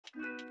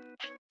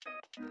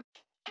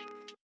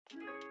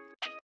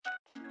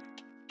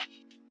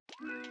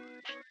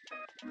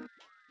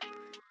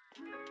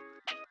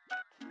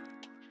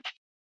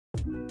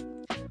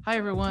Hi,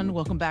 everyone.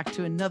 Welcome back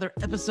to another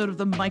episode of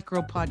the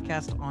Micro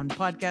Podcast on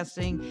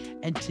podcasting.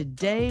 And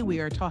today we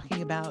are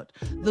talking about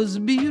those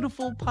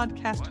beautiful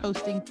podcast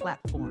hosting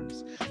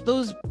platforms,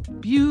 those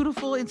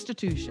beautiful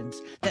institutions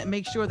that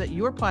make sure that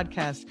your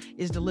podcast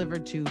is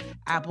delivered to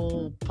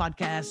Apple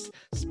Podcasts,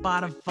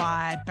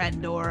 Spotify,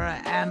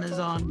 Pandora,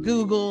 Amazon,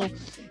 Google.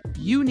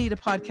 You need a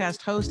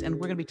podcast host, and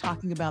we're going to be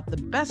talking about the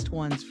best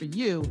ones for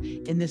you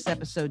in this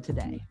episode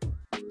today.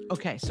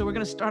 Okay, so we're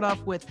going to start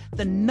off with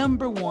the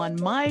number one,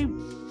 my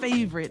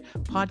favorite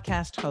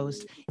podcast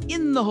host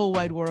in the whole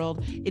wide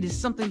world. It is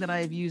something that I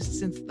have used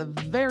since the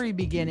very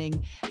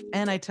beginning,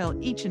 and I tell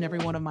each and every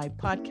one of my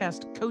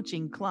podcast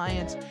coaching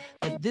clients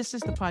that this is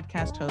the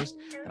podcast host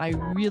that I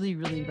really,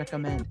 really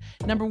recommend.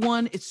 Number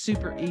one, it's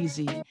super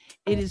easy.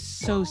 It is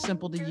so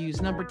simple to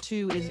use. Number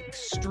two, it is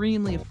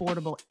extremely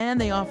affordable, and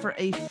they offer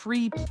a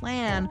free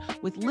plan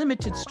with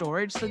limited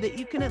storage so that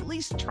you can at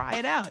least try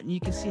it out and you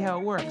can see how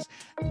it works.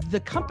 The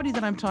company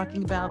that I'm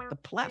talking about, the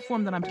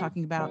platform that I'm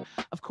talking about,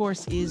 of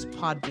course, is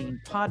Podbean.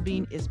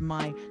 Podbean is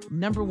my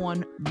number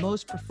one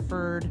most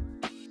preferred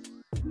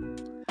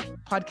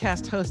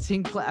podcast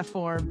hosting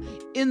platform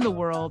in the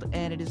world,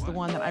 and it is the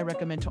one that I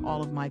recommend to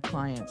all of my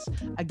clients.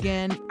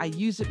 Again, I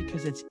use it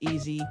because it's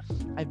easy.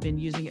 I've been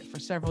using it for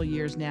several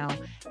years now,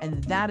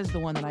 and that is the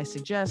one that I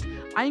suggest.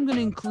 I'm going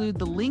to include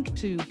the link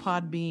to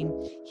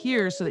Podbean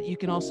here so that you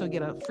can also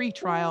get a free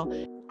trial.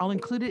 I'll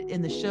include it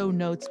in the show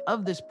notes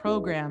of this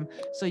program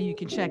so you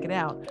can check it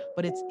out,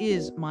 but it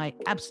is my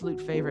absolute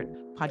favorite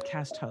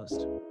podcast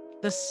host.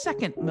 The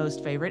second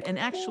most favorite, and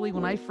actually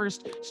when I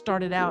first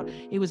started out,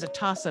 it was a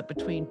toss-up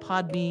between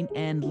Podbean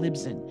and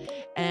Libsyn.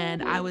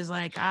 And I was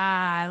like,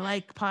 I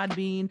like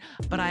Podbean,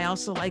 but I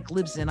also like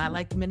Libsyn. I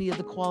like many of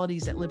the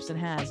qualities that Libsyn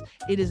has.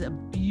 It is a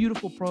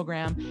beautiful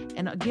program,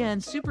 and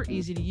again, super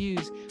easy to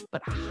use,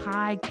 but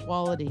high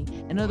quality.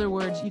 In other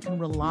words, you can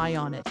rely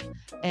on it,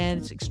 and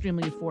it's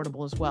extremely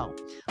affordable as well.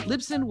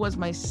 Libsyn was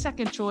my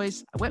second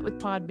choice. I went with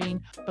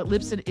Podbean, but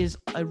Libsyn is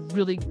a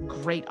really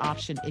great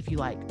option if you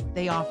like.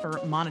 They offer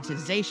monetization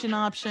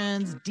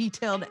options,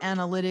 detailed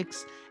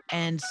analytics,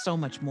 and so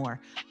much more.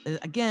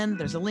 Again,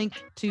 there's a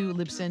link to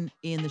Libsyn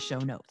in the show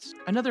notes.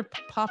 Another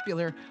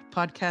popular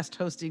podcast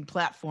hosting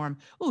platform,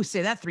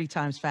 say that 3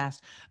 times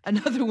fast.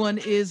 Another one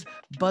is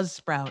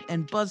Buzzsprout,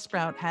 and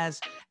Buzzsprout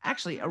has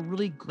actually a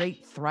really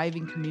great,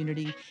 thriving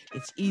community.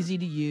 It's easy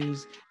to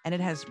use, and it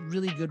has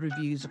really good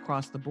reviews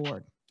across the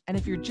board. And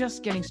if you're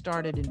just getting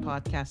started in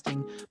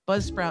podcasting,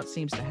 Buzzsprout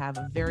seems to have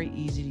a very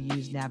easy to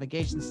use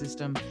navigation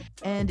system,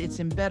 and its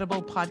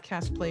embeddable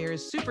podcast player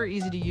is super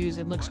easy to use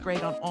and looks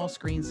great on all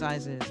screen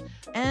sizes.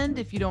 And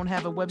if you don't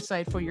have a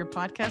website for your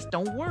podcast,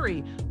 don't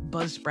worry,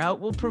 Buzzsprout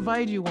will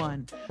provide you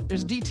one.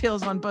 There's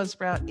details on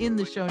Buzzsprout in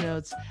the show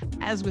notes,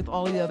 as with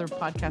all the other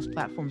podcast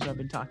platforms I've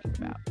been talking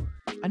about.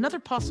 Another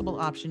possible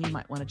option you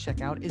might want to check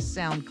out is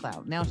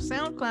SoundCloud. Now,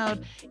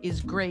 SoundCloud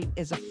is great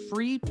as a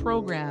free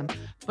program,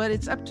 but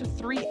it's up to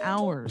 3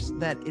 hours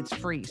that it's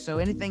free. So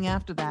anything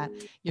after that,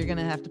 you're going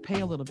to have to pay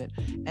a little bit.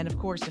 And of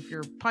course, if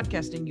you're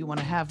podcasting, you want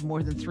to have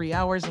more than 3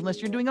 hours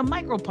unless you're doing a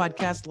micro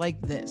podcast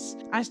like this.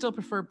 I still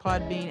prefer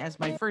Podbean as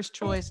my first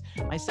choice.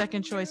 My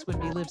second choice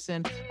would be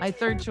Libsyn. My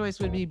third choice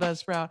would be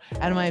Buzzsprout.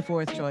 And my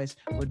fourth choice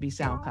would be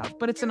SoundCloud.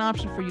 But it's an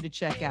option for you to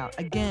check out.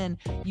 Again,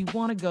 you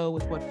want to go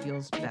with what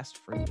feels best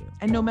for you.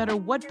 And no matter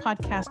what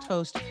podcast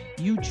host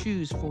you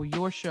choose for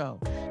your show,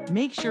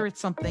 make sure it's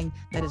something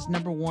that is,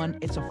 number one,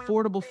 it's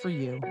affordable for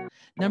you.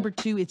 Number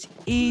two, it's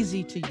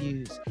easy to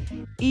use.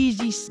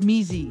 Easy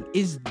smeezy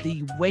is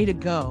the way to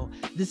go.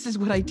 This is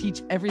what I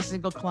teach every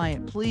single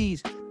client.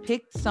 Please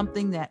pick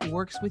something that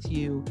works with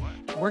you,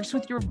 works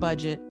with your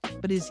budget,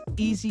 but is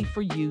easy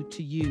for you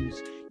to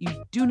use.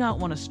 You do not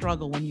want to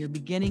struggle when you're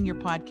beginning your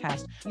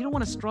podcast. You don't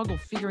want to struggle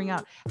figuring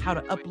out how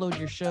to upload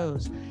your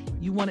shows.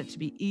 You want it to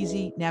be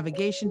easy,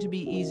 navigation to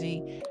be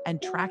easy,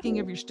 and tracking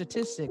of your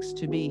statistics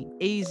to be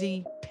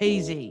easy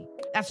peasy.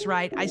 That's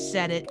right, I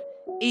said it.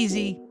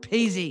 Easy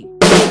peasy.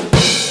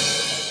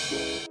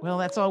 Well,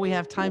 that's all we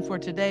have time for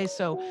today.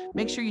 So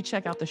make sure you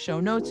check out the show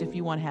notes if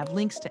you want to have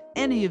links to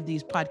any of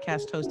these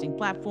podcast hosting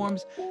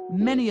platforms.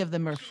 Many of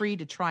them are free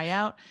to try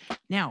out.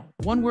 Now,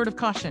 one word of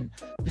caution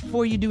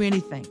before you do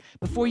anything,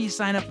 before you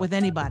sign up with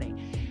anybody.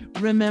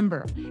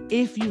 Remember,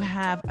 if you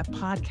have a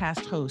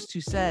podcast host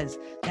who says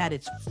that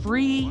it's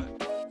free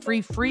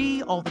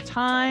all the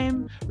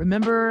time,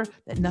 remember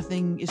that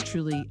nothing is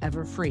truly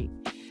ever free.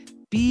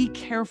 Be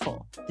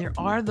careful. There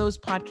are those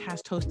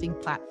podcast hosting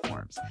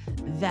platforms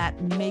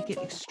that make it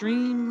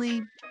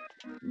extremely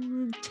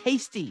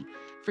tasty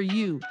for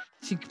you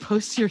to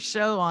post your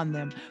show on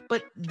them,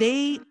 but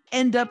they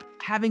end up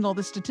having all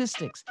the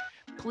statistics.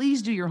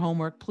 Please do your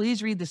homework.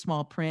 Please read the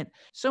small print.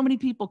 So many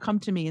people come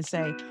to me and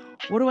say,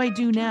 what do I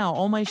do now?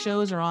 All my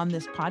shows are on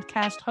this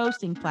podcast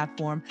hosting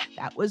platform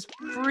that was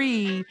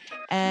free,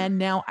 and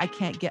now I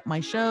can't get my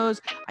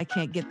shows. I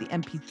can't get the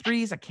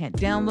MP3s. I can't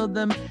download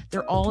them.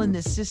 They're all in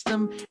this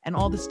system, and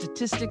all the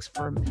statistics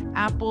from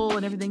Apple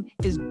and everything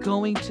is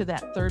going to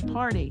that third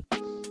party.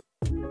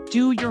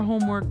 Do your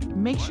homework.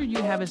 Make sure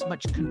you have as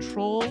much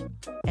control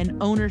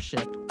and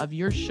ownership of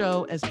your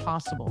show as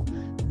possible.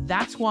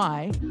 That's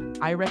why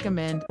I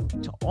recommend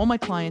to all my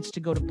clients to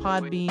go to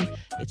Podbean.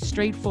 It's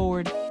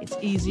straightforward, it's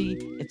easy,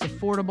 it's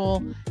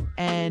affordable,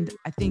 and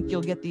I think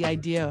you'll get the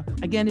idea.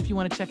 Again, if you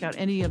want to check out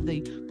any of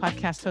the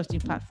podcast hosting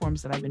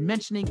platforms that I've been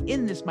mentioning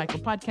in this micro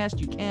podcast,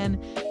 you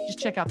can just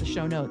check out the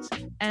show notes.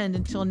 And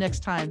until next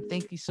time,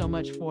 thank you so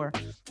much for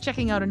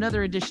checking out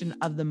another edition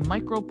of the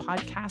Micro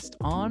Podcast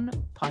on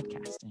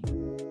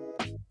Podcasting.